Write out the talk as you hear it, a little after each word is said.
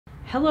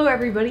Hello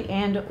everybody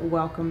and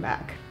welcome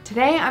back.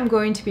 Today I'm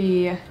going to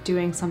be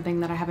doing something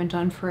that I haven't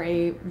done for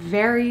a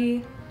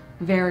very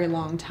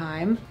long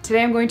time.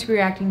 Today I'm going to be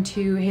reacting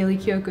to Hayley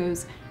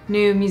Kiyoko's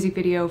new music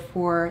video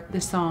for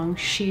the song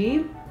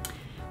She.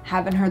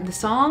 Haven't heard the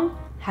song,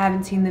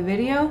 haven't seen the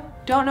video,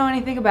 don't know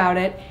anything about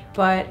it,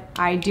 but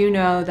I do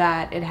know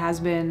that it has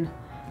been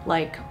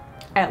like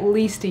at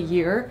least a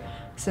year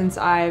since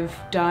I've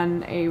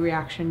done a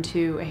reaction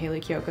to a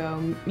Hayley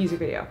Kiyoko music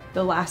video.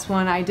 The last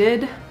one I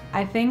did,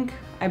 I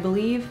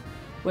believe,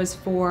 was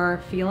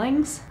for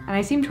Feelings, and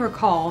I seem to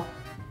recall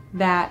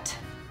that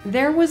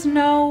there was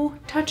no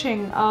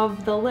touching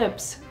of the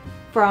lips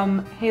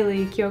from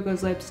Hayley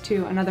Kiyoko's lips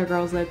to another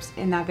girl's lips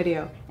in that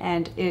video,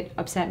 and it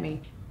upset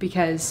me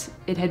because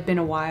it had been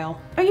a while.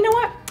 Oh, you know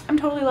what? I'm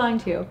totally lying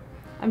to you.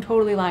 I'm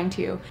totally lying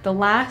to you. The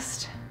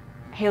last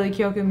Hayley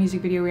Kiyoko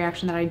music video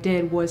reaction that I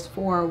did was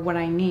for What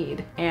I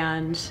Need,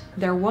 and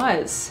there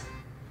was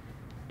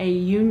a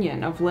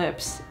union of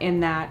lips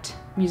in that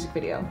music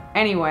video.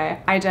 Anyway,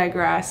 I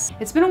digress.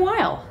 It's been a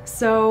while,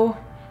 so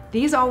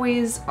these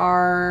always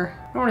are,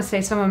 I don't want to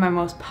say some of my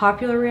most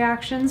popular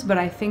reactions, but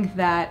I think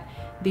that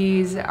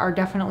these are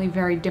definitely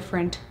very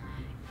different,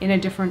 in a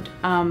different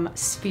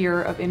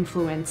sphere of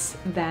influence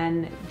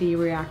than the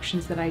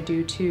reactions that I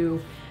do to,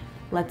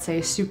 let's say,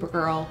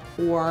 Supergirl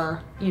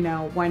or, you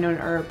know,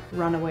 Wynonna Earp,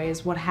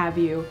 Runaways, what have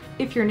you.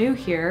 If you're new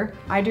here,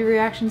 I do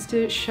reactions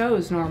to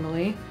shows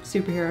normally,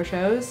 superhero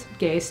shows,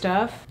 gay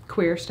stuff,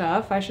 queer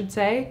stuff, I should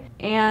say,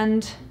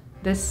 and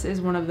this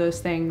is one of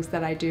those things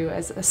that I do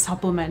as a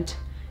supplement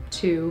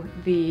to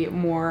the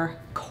more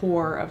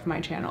core of my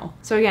channel.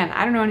 So again,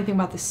 I don't know anything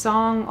about this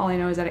song. All I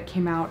know is that it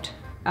came out,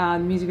 the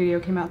music video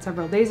came out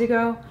several days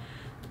ago,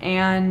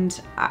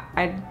 and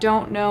I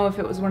don't know if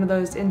it was one of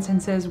those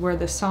instances where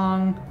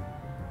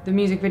the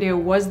music video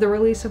was the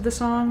release of the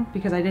song,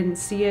 because I didn't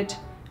see it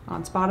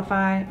on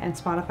Spotify, and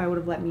Spotify would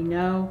have let me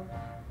know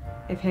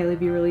if Hayley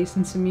be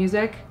releasing some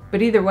music.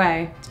 But either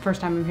way, it's the first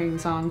time I'm hearing the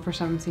song, first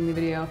time I'm seeing the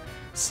video.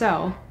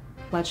 So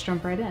let's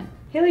jump right in.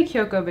 Hayley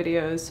Kiyoko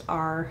videos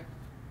are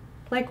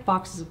like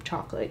boxes of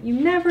chocolate. You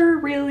never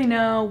really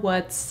know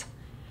what's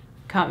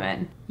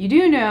coming. You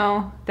do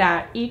know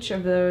that each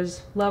of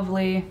those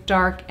lovely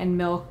dark and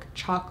milk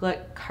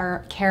chocolate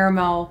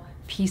caramel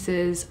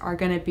pieces are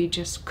gonna be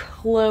just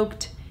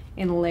cloaked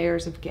in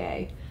layers of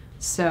gay.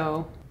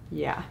 So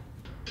yeah.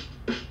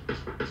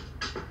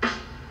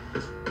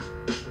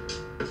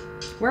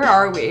 Where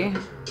are we?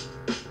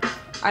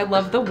 I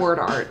love the word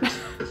art.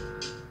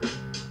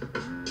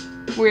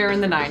 We're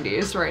in the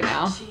 90s right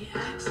now.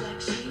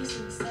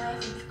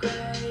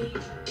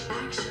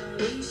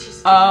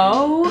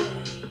 Oh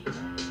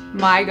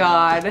my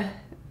god.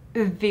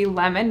 The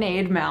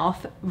lemonade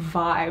mouth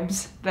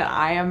vibes that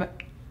I am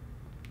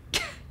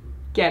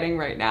getting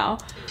right now.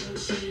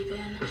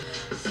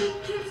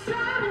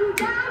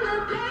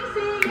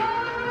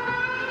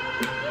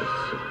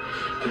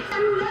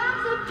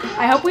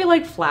 I hope we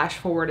like flash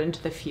forward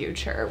into the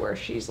future where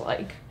she's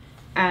like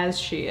as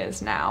she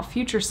is now,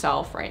 future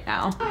self right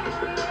now.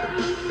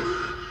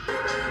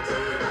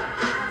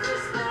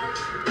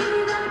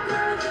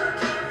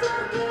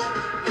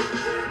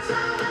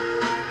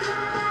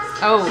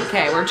 Oh,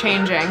 okay, we're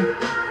changing.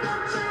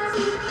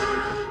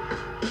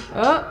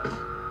 Oh,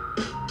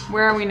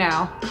 where are we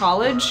now?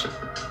 College?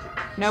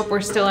 Nope,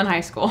 we're still in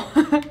high school.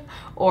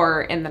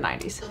 Or in the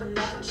 90s.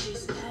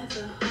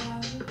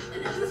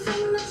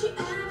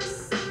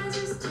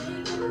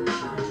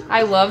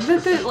 I love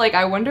that like,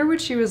 I wonder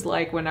what she was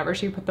like whenever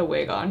she put the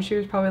wig on. She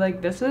was probably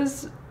like, this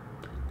is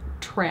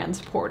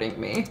transporting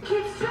me.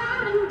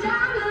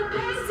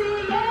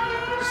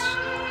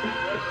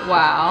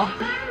 Wow.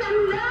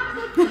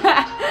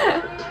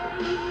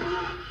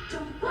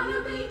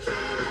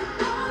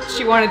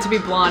 She wanted to be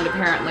blonde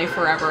apparently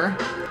forever.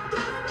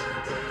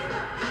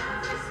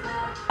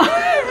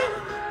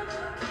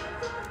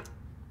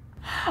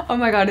 Oh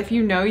my god, if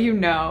you know, you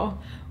know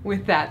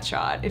with that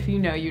shot. If you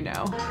know, you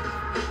know.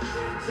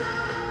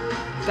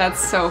 That's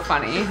so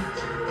funny.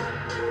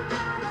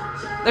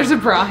 There's a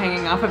bra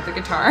hanging off of the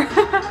guitar.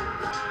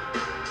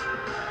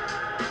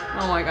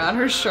 Oh my god,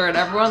 her shirt.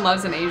 Everyone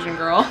loves an Asian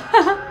girl.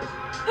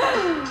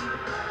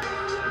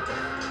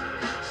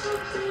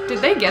 Did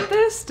they get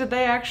this? Did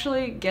they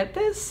actually get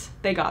this?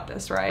 They got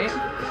this, right?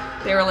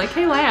 They were like,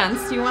 hey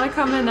Lance, you want to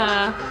come and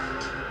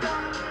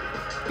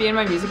be in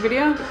my music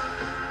video?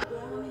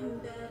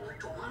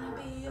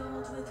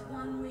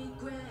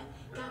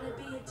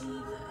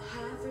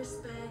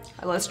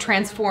 Let's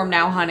transform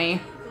now,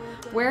 honey.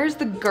 Where's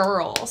the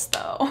girls,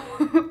 though?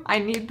 I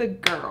need the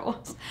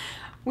girls.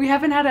 We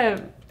haven't had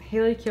a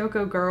Hayley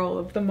Kiyoko girl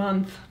of the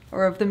month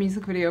or of the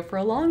music video for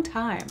a long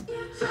time.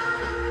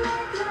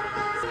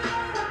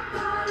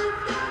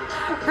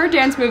 Her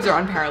dance moves are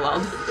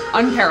unparalleled.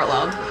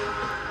 Unparalleled.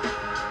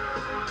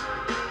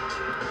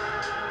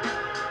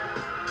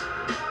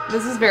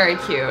 This is very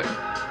cute.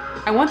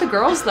 I want the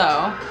girls,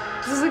 though.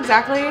 This is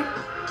exactly...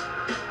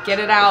 Get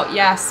it out,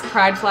 yes,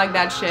 pride flag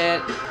that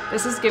shit.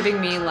 This is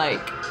giving me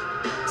like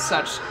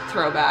such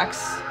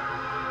throwbacks.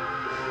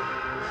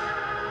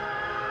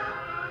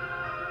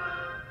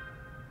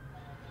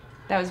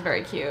 That was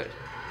very cute.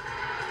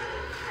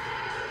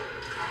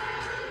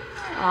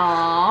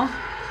 Aww.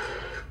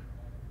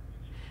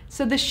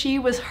 So the she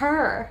was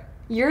her.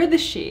 You're the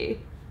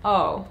she.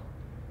 Oh,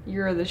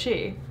 you're the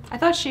she. I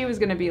thought she was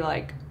gonna be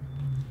like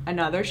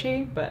another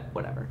she, but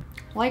whatever.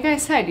 Like I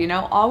said, you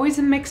know, always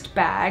a mixed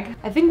bag.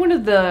 I think one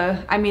of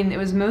the, I mean, it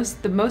was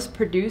the most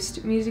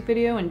produced music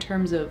video in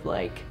terms of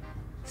like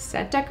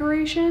set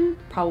decoration.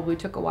 Probably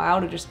took a while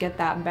to just get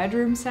that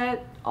bedroom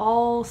set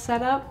all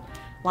set up.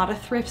 A lot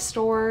of thrift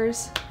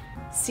stores,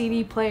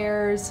 CD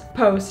players,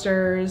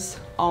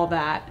 posters, all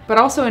that. But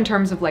also in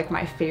terms of like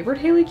my favorite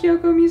Hayley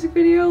Kiyoko music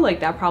video,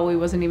 like that probably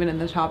wasn't even in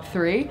the top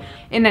 3.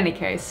 In any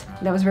case,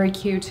 that was very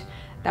cute.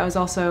 That was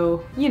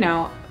also, you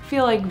know,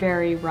 feel like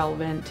very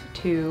relevant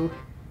to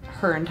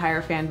her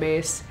entire fan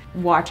base.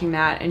 Watching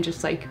that and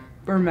just like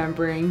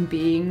remembering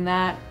being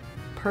that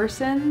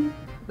person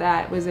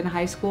that was in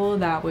high school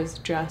that was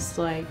just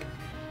like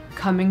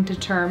coming to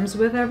terms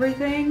with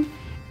everything.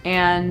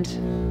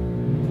 And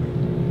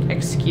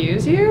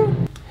excuse you?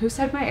 Who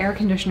said my air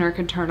conditioner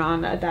could turn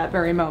on at that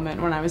very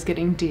moment when I was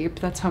getting deep?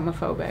 That's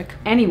homophobic.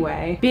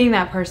 Anyway, being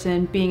that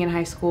person, being in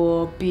high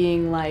school,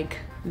 being like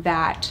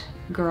that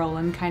girl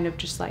and kind of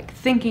just like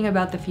thinking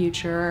about the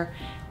future,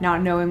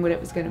 not knowing what it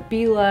was gonna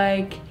be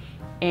like,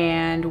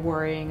 and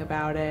worrying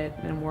about it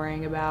and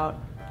worrying about,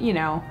 you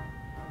know,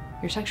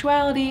 your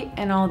sexuality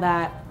and all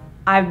that.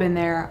 I've been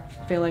there.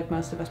 I feel like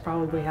most of us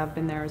probably have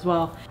been there as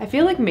well. I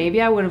feel like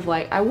maybe I would have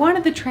like, I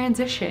wanted the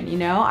transition, you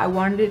know? I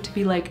wanted it to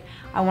be like,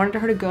 I wanted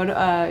her to go to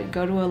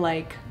a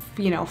like,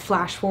 you know,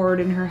 flash forward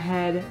in her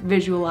head,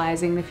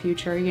 visualizing the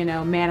future, you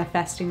know,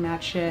 manifesting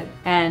that shit.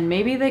 And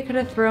maybe they could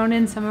have thrown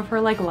in some of her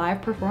like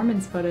live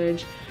performance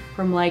footage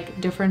from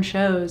like different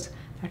shows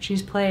that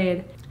she's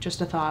played.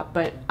 Just a thought,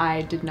 but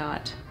I did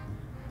not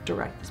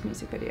direct this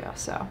music video,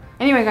 so.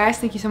 Anyway guys,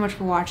 thank you so much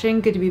for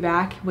watching. Good to be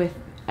back with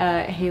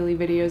Hayley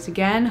videos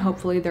again.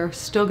 Hopefully they're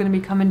still gonna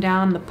be coming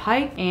down the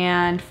pike.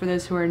 And for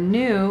those who are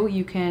new,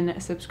 you can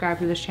subscribe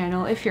to this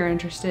channel if you're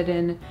interested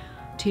in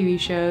TV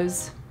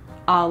shows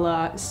a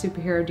la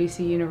superhero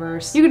DC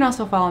universe. You can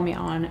also follow me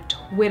on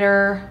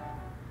Twitter,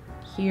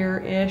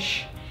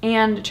 here-ish,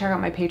 and check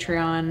out my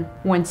Patreon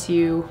once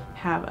you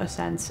have a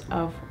sense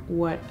of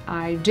what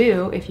I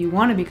do. If you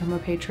want to become a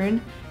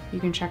patron, you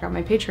can check out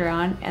my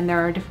Patreon, and there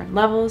are different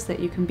levels that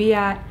you can be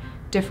at,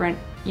 different,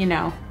 you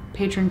know,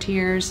 patron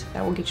tiers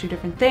that will get you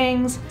different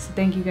things. So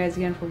thank you guys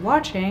again for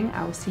watching.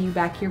 I will see you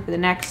back here for the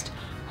next,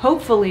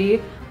 hopefully,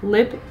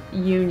 Lip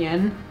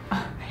Union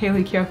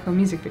Hayley Kiyoko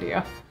music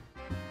video.